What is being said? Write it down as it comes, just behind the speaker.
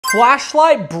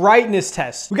flashlight brightness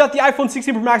test. We got the iPhone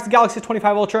 16 Pro Max, the Galaxy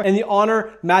S25 Ultra, and the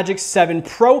Honor Magic7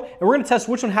 Pro, and we're gonna test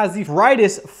which one has the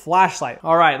brightest flashlight.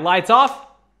 All right, lights off.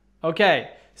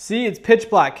 Okay, see, it's pitch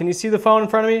black. Can you see the phone in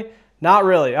front of me? Not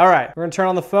really. All right, we're gonna turn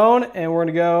on the phone and we're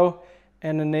gonna go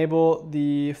and enable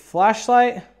the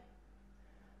flashlight.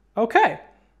 Okay,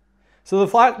 so the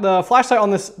flashlight on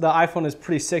the iPhone is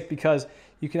pretty sick because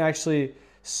you can actually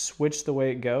switch the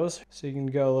way it goes. So you can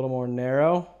go a little more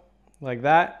narrow like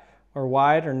that, or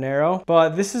wide or narrow. But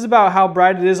this is about how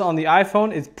bright it is on the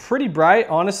iPhone. It's pretty bright,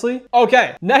 honestly.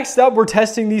 Okay, next up, we're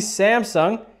testing the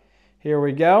Samsung. Here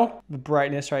we go, the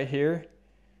brightness right here.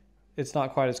 It's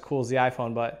not quite as cool as the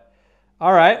iPhone, but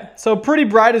all right. So pretty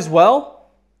bright as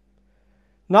well.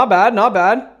 Not bad, not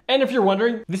bad. And if you're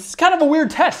wondering, this is kind of a weird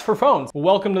test for phones. Well,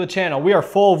 welcome to the channel. We are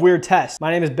full of weird tests. My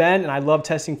name is Ben and I love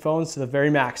testing phones to the very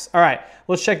max. All right,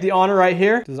 let's check the Honor right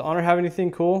here. Does the Honor have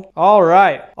anything cool? All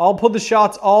right, I'll put the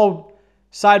shots all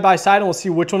side by side and we'll see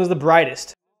which one is the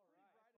brightest.